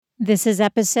This is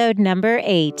episode number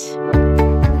 8.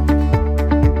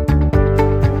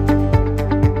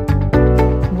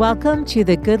 Welcome to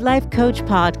the Good Life Coach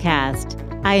podcast.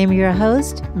 I am your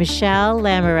host, Michele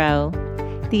Lamoureux.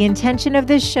 The intention of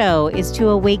this show is to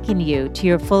awaken you to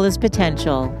your fullest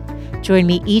potential. Join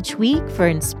me each week for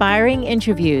inspiring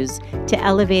interviews to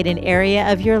elevate an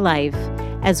area of your life,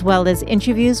 as well as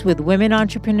interviews with women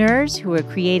entrepreneurs who are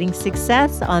creating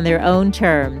success on their own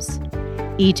terms.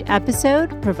 Each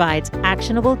episode provides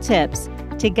actionable tips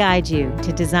to guide you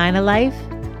to design a life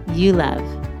you love.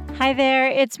 Hi there,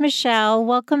 it's Michele.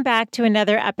 Welcome back to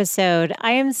another episode.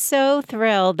 I am so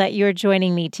thrilled that you're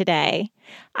joining me today.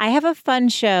 I have a fun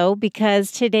show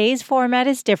because today's format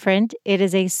is different. It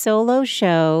is a solo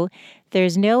show.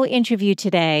 There's no interview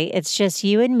today. It's just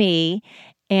you and me.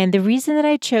 And the reason that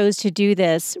I chose to do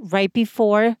this right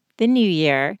before the new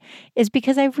year is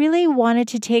because I really wanted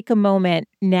to take a moment,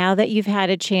 now that you've had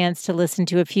a chance to listen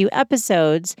to a few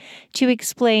episodes, to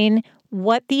explain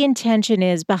what the intention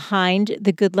is behind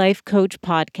the Good Life Coach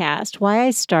podcast, why I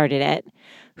started it,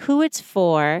 who it's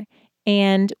for,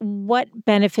 and what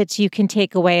benefits you can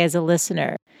take away as a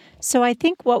listener. So I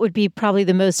think what would be probably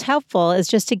the most helpful is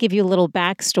just to give you a little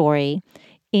backstory.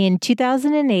 In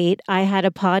 2008, I had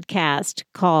a podcast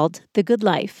called The Good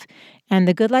Life. And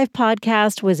the Good Life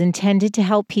podcast was intended to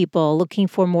help people looking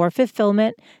for more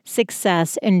fulfillment,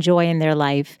 success, and joy in their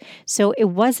life. So it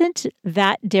wasn't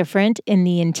that different in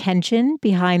the intention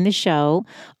behind the show,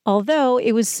 although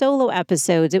it was solo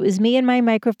episodes. It was me and my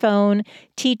microphone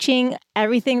teaching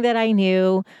everything that I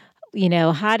knew,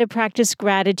 how to practice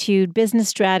gratitude, business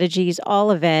strategies,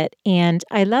 all of it. And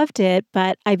I loved it,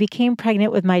 but I became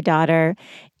pregnant with my daughter.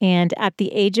 And at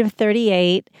the age of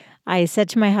 38, I said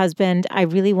to my husband, I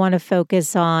really want to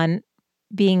focus on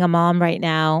being a mom right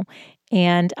now.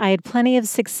 And I had plenty of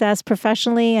success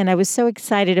professionally, and I was so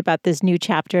excited about this new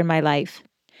chapter in my life.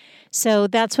 So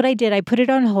that's what I did. I put it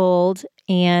on hold,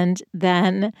 and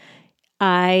then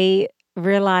I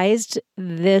realized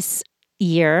this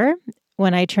year,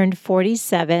 when I turned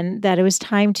 47, that it was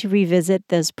time to revisit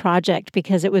this project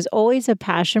because it was always a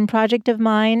passion project of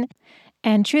mine.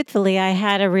 And truthfully, I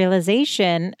had a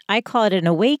realization, I call it an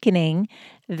awakening,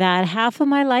 that half of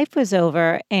my life was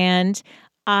over and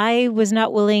I was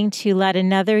not willing to let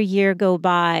another year go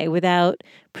by without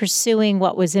pursuing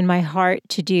what was in my heart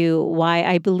to do, why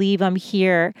I believe I'm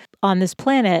here on this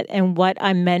planet and what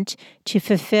I'm meant to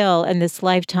fulfill in this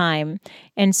lifetime.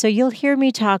 And so you'll hear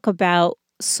me talk about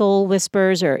soul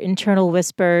whispers or internal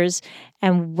whispers.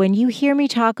 And when you hear me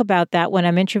talk about that, when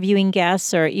I'm interviewing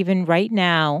guests or even right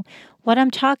now, what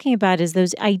I'm talking about is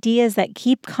those ideas that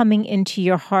keep coming into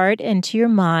your heart and to your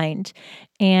mind.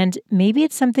 And maybe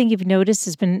it's something you've noticed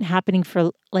has been happening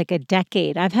for like a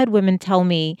decade. I've had women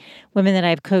that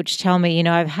I've coached tell me,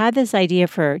 I've had this idea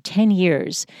for 10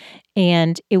 years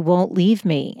and it won't leave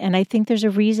me. And I think there's a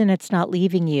reason it's not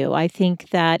leaving you. I think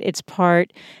that it's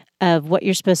part of what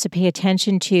you're supposed to pay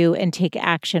attention to and take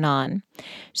action on.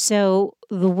 So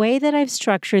the way that I've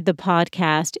structured the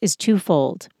podcast is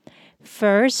twofold.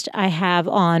 First, I have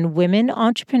on women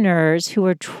entrepreneurs who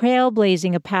are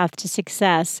trailblazing a path to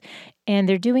success, and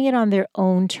they're doing it on their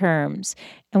own terms.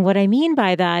 And what I mean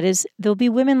by that is there'll be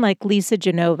women like Lisa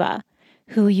Genova,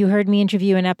 who you heard me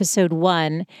interview in episode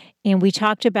 1, and we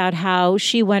talked about how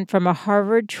she went from a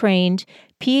Harvard-trained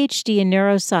PhD in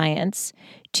neuroscience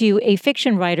to a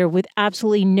fiction writer with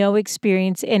absolutely no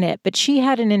experience in it. But she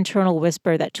had an internal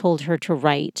whisper that told her to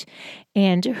write.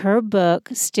 And her book,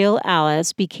 Still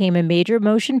Alice, became a major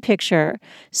motion picture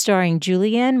starring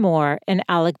Julianne Moore and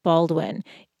Alec Baldwin.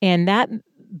 And that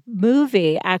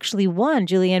movie actually won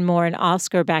Julianne Moore an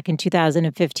Oscar back in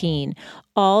 2015,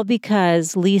 all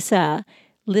because Lisa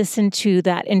listened to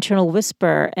that internal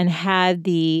whisper and had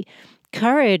the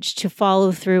courage to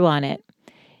follow through on it.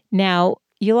 Now,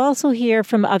 you'll also hear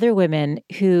from other women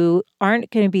who aren't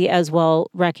going to be as well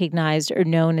recognized or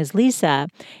known as Lisa.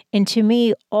 And to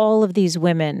me, all of these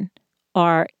women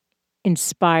are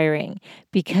inspiring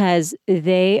because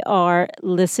they are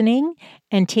listening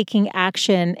and taking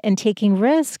action and taking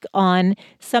risk on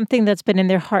something that's been in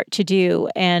their heart to do,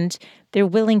 and they're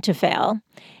willing to fail.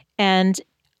 And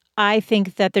I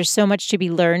think that there's so much to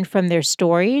be learned from their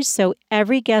stories. So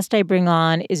every guest I bring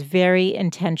on is very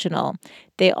intentional.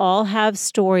 They all have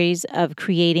stories of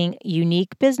creating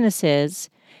unique businesses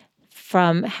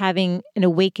from having an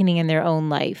awakening in their own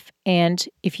life. And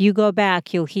if you go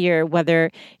back, you'll hear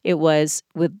whether it was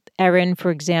with Erin,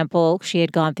 for example, she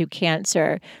had gone through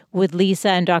cancer. With Lisa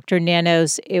and Dr.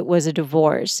 Nanos, it was a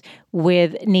divorce.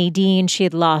 With Nadine, she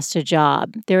had lost a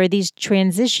job. There are these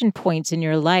transition points in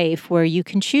your life where you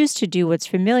can choose to do what's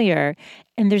familiar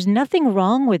And there's nothing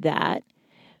wrong with that.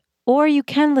 Or you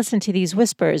can listen to these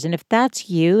whispers. And if that's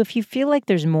you, if you feel like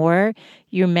there's more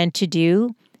you're meant to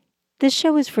do, this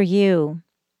show is for you.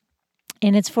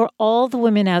 And it's for all the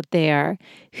women out there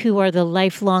who are the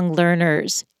lifelong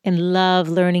learners and love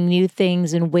learning new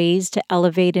things and ways to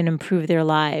elevate and improve their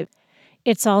lives.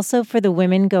 It's also for the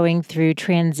women going through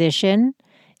transition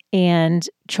and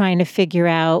trying to figure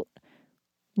out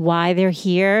why they're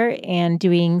here and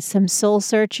doing some soul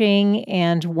searching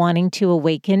and wanting to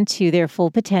awaken to their full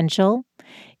potential.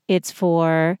 It's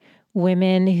for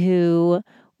women who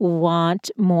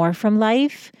want more from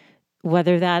life,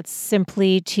 whether that's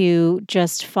simply to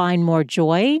just find more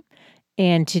joy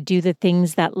and to do the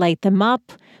things that light them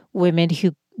up, women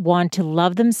who want to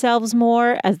love themselves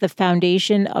more as the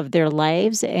foundation of their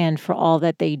lives and for all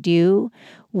that they do,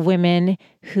 women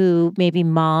who maybe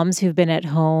moms who've been at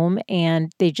home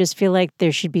and they just feel like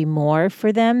there should be more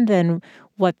for them than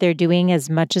what they're doing, as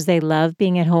much as they love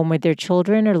being at home with their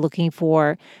children, or looking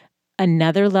for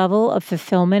another level of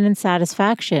fulfillment and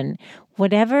satisfaction.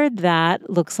 Whatever that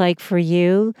looks like for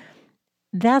you,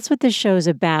 that's what this show's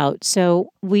about.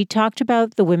 So we talked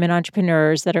about the women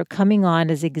entrepreneurs that are coming on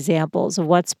as examples of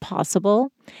what's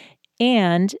possible.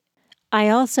 And I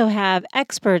also have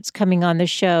experts coming on the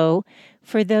show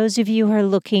for those of you who are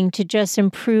looking to just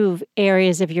improve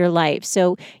areas of your life.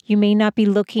 So you may not be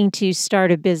looking to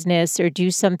start a business or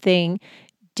do something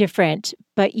different,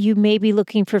 but you may be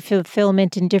looking for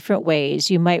fulfillment in different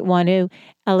ways. You might want to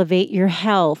elevate your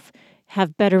health,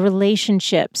 have better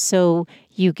relationships, so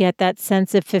you get that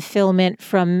sense of fulfillment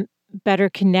from better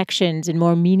connections and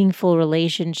more meaningful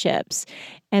relationships.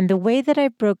 And the way that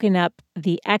I've broken up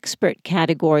the expert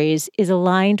categories is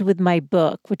aligned with my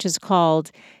book, which is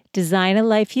called Design a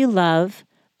Life You Love,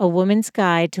 A Woman's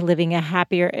Guide to Living a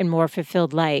Happier and More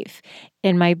Fulfilled Life.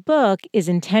 And my book is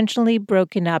intentionally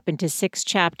broken up into 6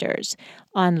 chapters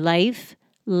on life,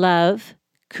 love,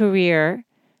 career,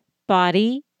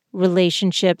 body,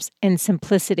 relationships, and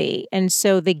simplicity. And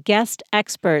so the guest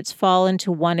experts fall into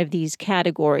one of these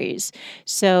categories.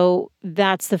 So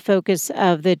that's the focus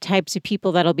of the types of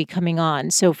people that'll be coming on.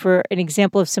 So for an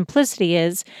example of simplicity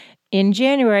is, in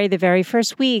January, the very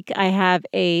first week, I have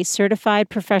a certified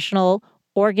professional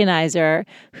organizer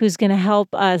who's going to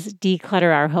help us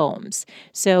declutter our homes.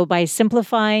 So by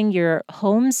simplifying your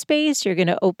home space, you're going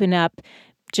to open up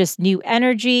just new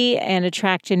energy and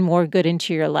attract in more good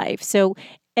into your life. So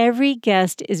every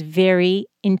guest is very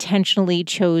intentionally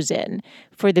chosen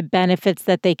for the benefits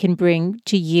that they can bring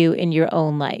to you in your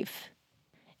own life.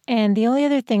 And the only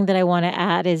other thing that I want to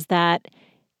add is that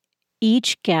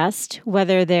each guest,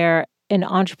 whether they're an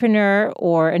entrepreneur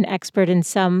or an expert in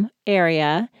some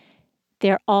area,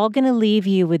 they're all going to leave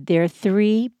you with their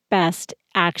 3 best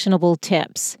actionable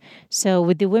tips. So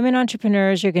with the women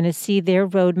entrepreneurs, you're going to see their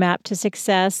roadmap to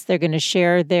success. They're going to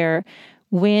share their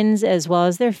wins as well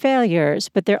as their failures,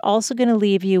 but they're also going to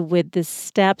leave you with the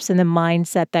steps and the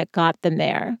mindset that got them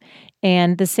there.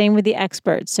 And the same with the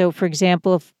experts. So for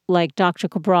example, if, like Dr.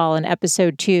 Cabral in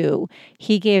episode 2,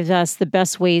 he gave us the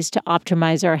best ways to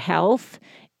optimize our health.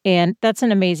 And that's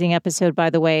an amazing episode, by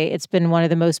the way. It's been one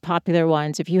of the most popular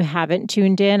ones. If you haven't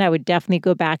tuned in, I would definitely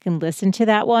go back and listen to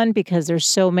that one, because there's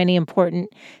so many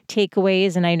important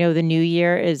takeaways. And I know the new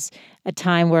year is a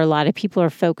time where a lot of people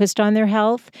are focused on their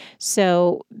health.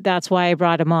 So that's why I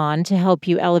brought him on, to help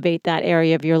you elevate that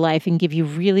area of your life and give you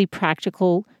really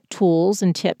practical tools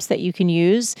and tips that you can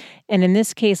use. And in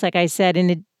this case, like I said,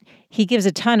 he gives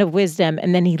a ton of wisdom,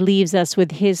 and then he leaves us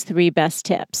with his 3 best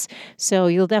tips. So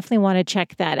you'll definitely want to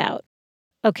check that out.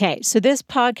 Okay, so this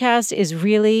podcast is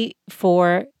really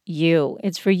for you.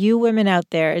 It's for you women out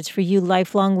there. It's for you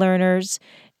lifelong learners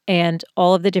and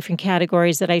all of the different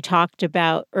categories that I talked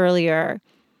about earlier.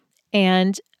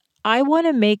 And I want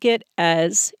to make it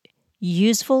as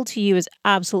useful to you as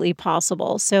absolutely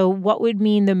possible. So what would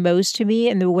mean the most to me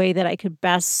and the way that I could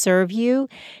best serve you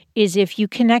is if you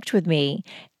connect with me.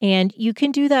 And you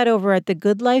can do that over at the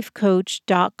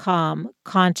goodlifecoach.com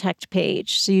contact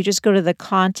page. So you just go to the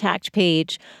contact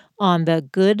page on the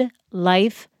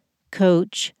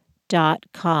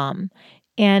goodlifecoach.com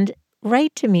and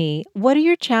write to me. What are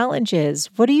your challenges?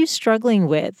 What are you struggling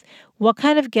with? What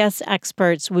kind of guest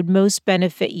experts would most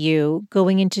benefit you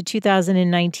going into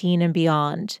 2019 and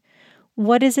beyond?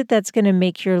 What is it that's going to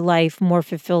make your life more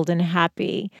fulfilled and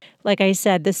happy? Like I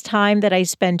said, this time that I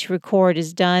spend to record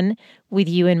is done with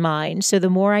you in mind. So the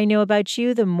more I know about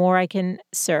you, the more I can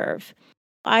serve.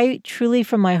 I truly,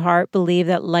 from my heart, believe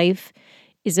that life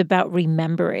is about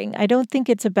remembering. I don't think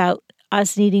it's about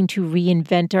us needing to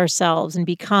reinvent ourselves and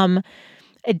become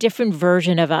a different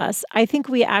version of us. I think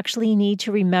we actually need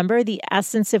to remember the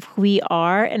essence of who we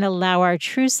are and allow our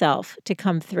true self to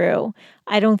come through.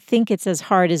 I don't think it's as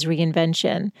hard as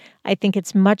reinvention. I think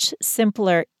it's much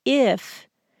simpler if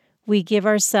we give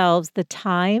ourselves the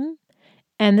time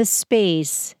and the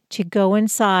space to go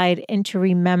inside and to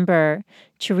remember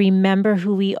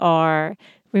who we are,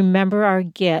 remember our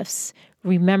gifts,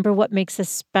 remember what makes us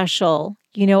special.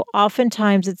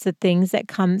 Oftentimes it's the things that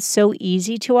come so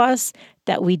easy to us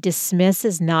that we dismiss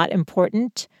as not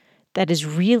important, that is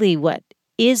really what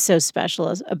is so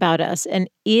special about us and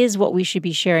is what we should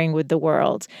be sharing with the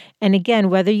world. And again,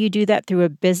 whether you do that through a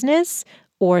business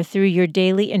or through your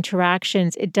daily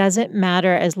interactions, it doesn't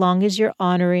matter as long as you're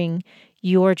honoring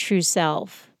your true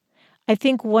self. I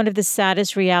think one of the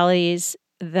saddest realities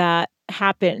that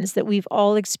happens that we've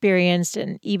all experienced,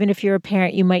 and even if you're a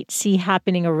parent, you might see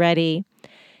happening already,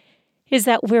 is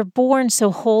that we're born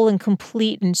so whole and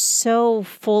complete and so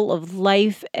full of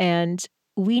life, and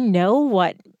we know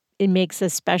what it makes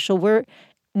us special. When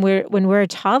we're a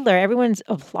toddler, everyone's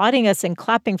applauding us and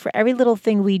clapping for every little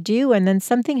thing we do, and then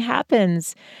something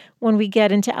happens when we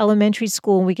get into elementary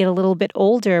school and we get a little bit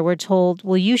older. We're told,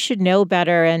 well, you should know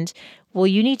better, and well,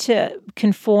 you need to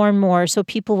conform more so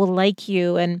people will like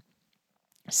you. And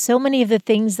so many of the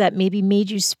things that maybe made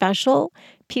you special,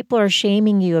 people are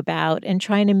shaming you about and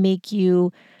trying to make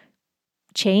you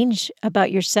change about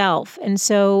yourself. And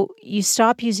so you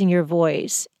stop using your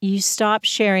voice, you stop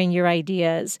sharing your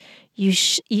ideas, you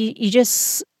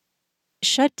just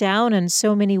shut down in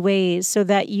so many ways so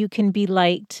that you can be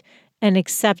liked and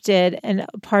accepted and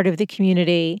a part of the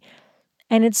community.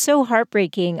 And it's so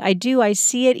heartbreaking. I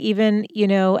see it even,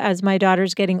 as my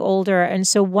daughter's getting older. And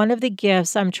so one of the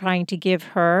gifts I'm trying to give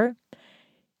her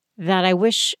that I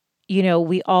wish,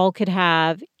 we all could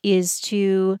have is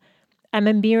I'm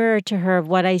a mirror to her of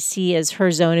what I see as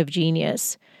her zone of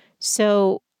genius.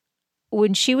 So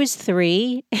when she was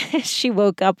 3, she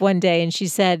woke up one day and she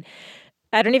said,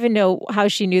 I don't even know how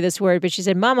she knew this word, but she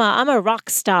said, Mama, I'm a rock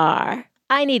star.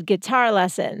 I need guitar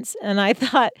lessons. And I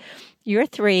thought, you're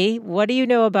 3. What do you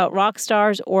know about rock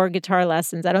stars or guitar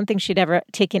lessons? I don't think she'd ever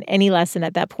taken any lesson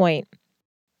at that point.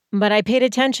 But I paid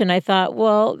attention. I thought,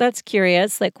 well, that's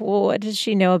curious. Like, well, what does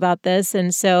she know about this?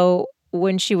 And so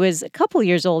when she was a couple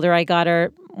years older, I got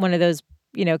her one of those,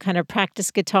 kind of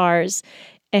practice guitars.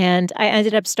 And I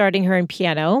ended up starting her in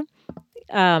piano.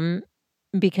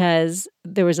 Because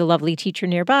there was a lovely teacher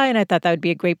nearby, and I thought that would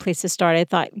be a great place to start. I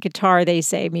thought guitar, they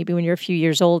say, maybe when you're a few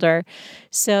years older.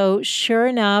 So sure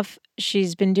enough,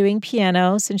 she's been doing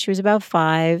piano since she was about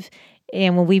 5.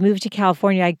 And when we moved to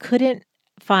California, I couldn't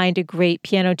find a great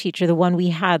piano teacher. The one we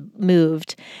had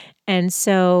moved. And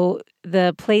so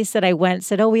the place that I went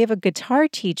said, oh, we have a guitar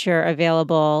teacher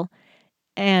available.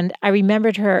 And I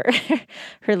remembered her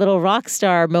her little rock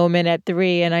star moment at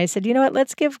 3. And I said, you know what,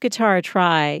 let's give guitar a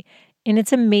try. And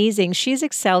it's amazing. She's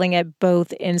excelling at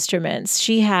both instruments.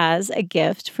 She has a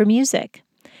gift for music.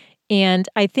 And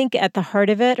I think at the heart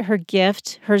of it, her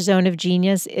gift, her zone of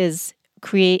genius is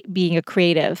being a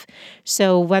creative.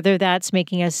 So whether that's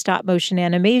making a stop motion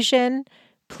animation,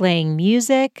 playing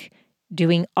music,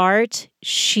 doing art,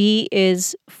 she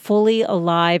is fully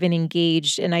alive and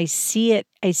engaged. And I see it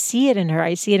in her.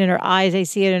 I see it in her eyes. I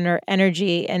see it in her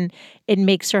energy, and it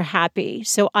makes her happy.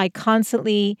 So I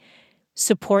constantly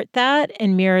support that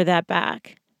and mirror that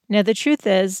back. Now, the truth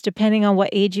is, depending on what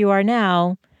age you are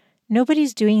now,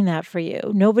 nobody's doing that for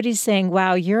you. Nobody's saying,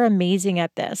 wow, you're amazing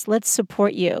at this. Let's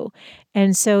support you.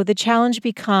 And so the challenge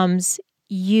becomes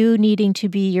you needing to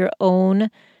be your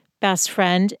own best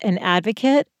friend and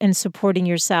advocate and supporting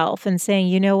yourself and saying,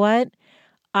 you know what?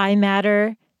 I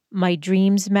matter. My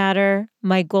dreams matter.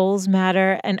 My goals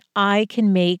matter. And I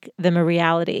can make them a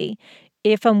reality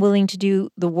if I'm willing to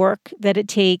do the work that it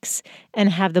takes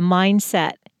and have the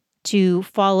mindset to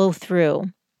follow through.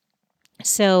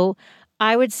 So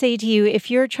I would say to you,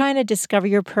 if you're trying to discover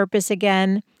your purpose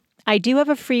again, I do have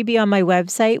a freebie on my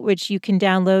website, which you can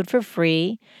download for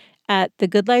free at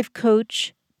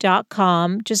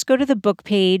thegoodlifecoach.com. Just go to the book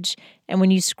page, and when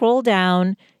you scroll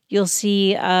down, you'll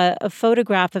see a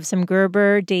photograph of some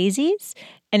Gerber daisies.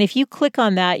 And if you click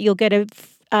on that, you'll get a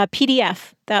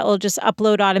PDF that will just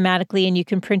upload automatically, and you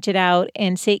can print it out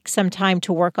and take some time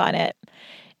to work on it.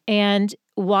 And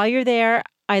while you're there,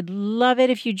 I'd love it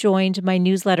if you joined my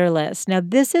newsletter list. Now,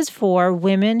 this is for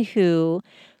women who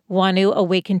want to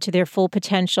awaken to their full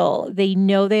potential. They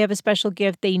know they have a special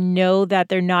gift. They know that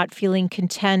they're not feeling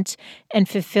content and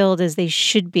fulfilled as they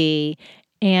should be.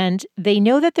 And they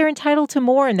know that they're entitled to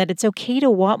more and that it's okay to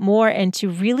want more and to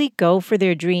really go for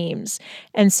their dreams.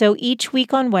 And so each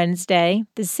week on Wednesday,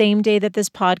 the same day that this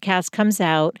podcast comes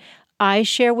out, I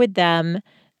share with them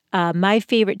my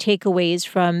favorite takeaways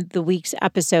from the week's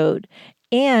episode.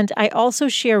 And I also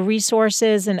share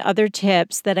resources and other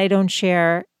tips that I don't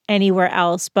share anywhere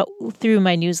else but through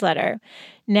my newsletter.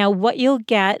 Now, what you'll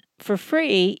get for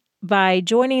free by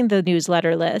joining the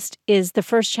newsletter list is the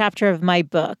first chapter of my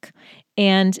book.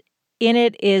 And in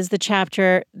it is the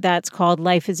chapter that's called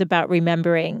Life is About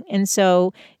Remembering. And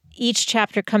so each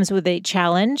chapter comes with a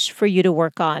challenge for you to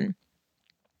work on.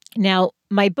 Now,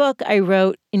 my book I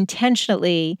wrote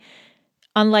intentionally,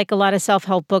 unlike a lot of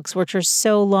self-help books, which are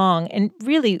so long. And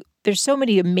really, there's so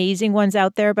many amazing ones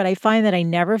out there, but I find that I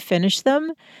never finish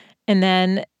them. And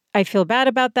then I feel bad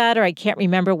about that, or I can't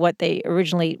remember what they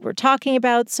originally were talking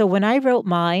about. So when I wrote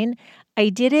mine, I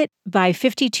did it by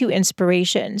 52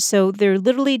 inspirations. So there are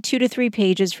literally 2 to 3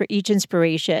 pages for each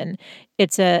inspiration.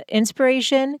 It's a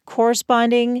inspiration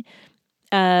corresponding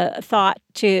thought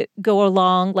to go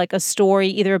along, like a story,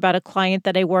 either about a client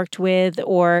that I worked with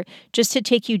or just to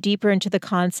take you deeper into the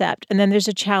concept. And then there's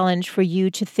a challenge for you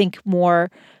to think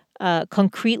more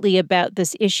concretely about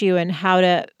this issue and how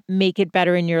to make it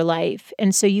better in your life.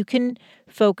 And so you can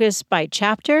focus by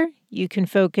chapter. You can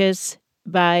focus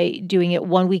by doing it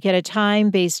 1 week at a time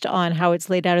based on how it's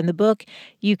laid out in the book.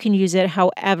 You can use it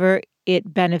however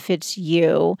it benefits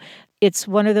you. It's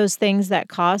one of those things that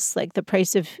costs like the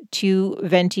price of 2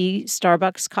 venti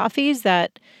Starbucks coffees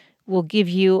that will give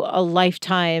you a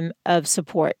lifetime of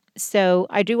support. So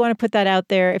I do want to put that out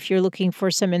there if you're looking for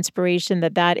some inspiration,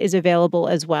 that is available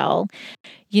as well.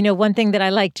 You know, one thing that I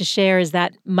like to share is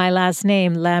that my last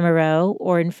name, Lamoureux,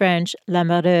 or in French,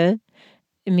 Lamoureux,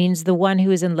 it means the one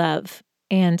who is in love.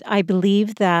 And I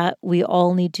believe that we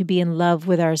all need to be in love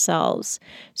with ourselves.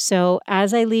 So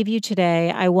as I leave you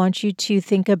today, I want you to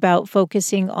think about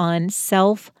focusing on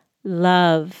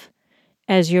self-love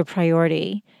as your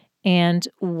priority. And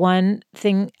one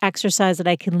exercise that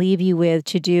I can leave you with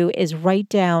to do is write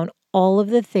down all of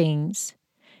the things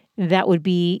that would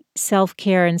be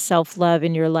self-care and self-love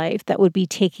in your life, that would be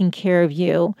taking care of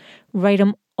you. Write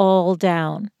them all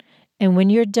down. And when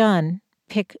you're done,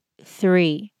 pick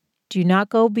 3. Do not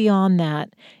go beyond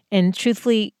that. And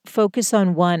truthfully, focus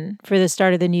on one for the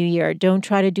start of the new year. Don't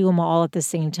try to do them all at the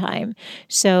same time.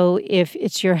 So if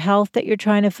it's your health that you're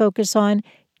trying to focus on,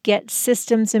 get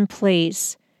systems in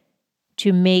place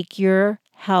to make your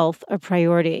health a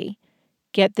priority.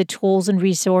 Get the tools and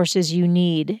resources you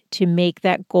need to make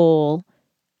that goal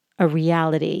a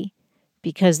reality.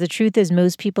 Because the truth is,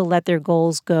 most people let their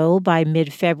goals go by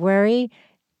mid-February,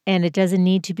 and it doesn't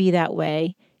need to be that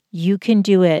way. You can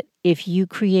do it if you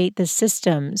create the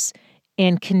systems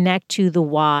and connect to the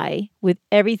why. With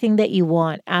everything that you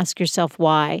want, ask yourself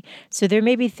why. So there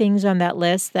may be things on that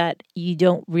list that you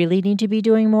don't really need to be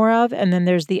doing more of, and then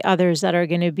there's the others that are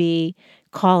going to be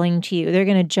calling to you. They're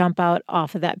going to jump out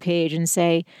off of that page and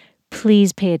say,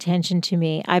 please pay attention to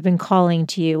me. I've been calling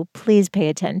to you. Please pay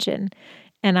attention.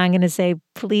 And I'm going to say,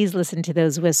 please listen to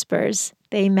those whispers.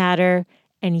 They matter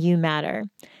and you matter.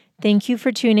 Thank you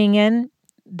for tuning in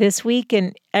this week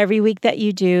and every week that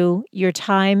you do. Your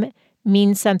time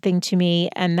means something to me,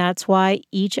 and that's why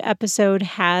each episode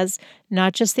has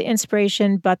not just the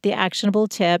inspiration, but the actionable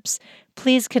tips.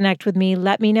 Please connect with me.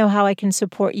 Let me know how I can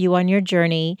support you on your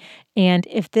journey. And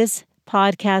if this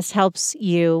podcast helps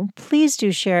you, please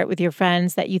do share it with your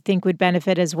friends that you think would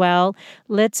benefit as well.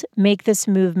 Let's make this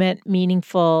movement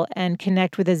meaningful and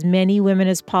connect with as many women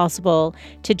as possible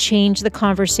to change the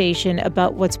conversation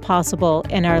about what's possible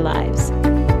in our lives.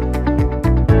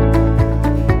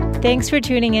 Thanks for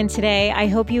tuning in today. I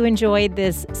hope you enjoyed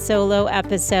this solo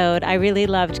episode. I really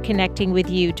loved connecting with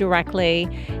you directly,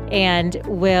 and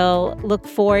will look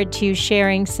forward to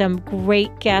sharing some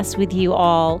great guests with you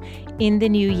all in the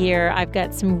new year. I've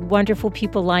got some wonderful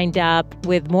people lined up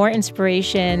with more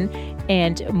inspiration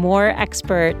and more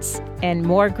experts and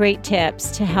more great tips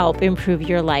to help improve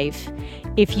your life.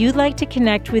 If you'd like to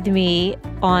connect with me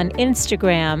on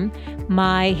Instagram,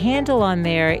 my handle on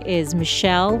there is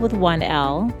Michele with 1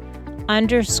 L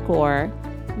 _Lamoureux,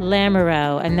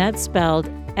 and that's spelled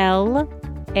LAMOUR,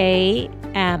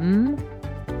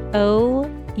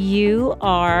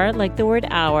 like the word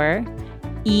hour,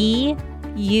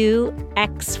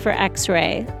 EUX for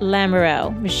X-ray,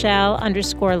 Lamoureux, Michele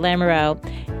 _Lamoureux.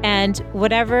 And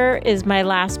whatever is my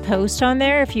last post on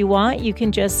there, if you want, you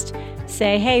can just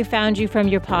say, hey, found you from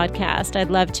your podcast.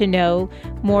 I'd love to know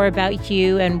more about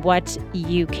you and what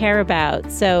you care about.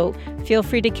 So feel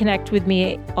free to connect with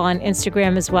me on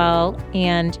Instagram as well,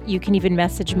 and you can even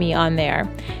message me on there.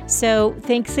 So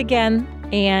thanks again,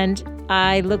 and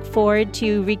I look forward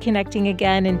to reconnecting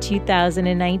again in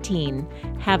 2019.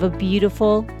 Have a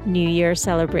beautiful New Year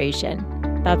celebration.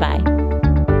 Bye-bye.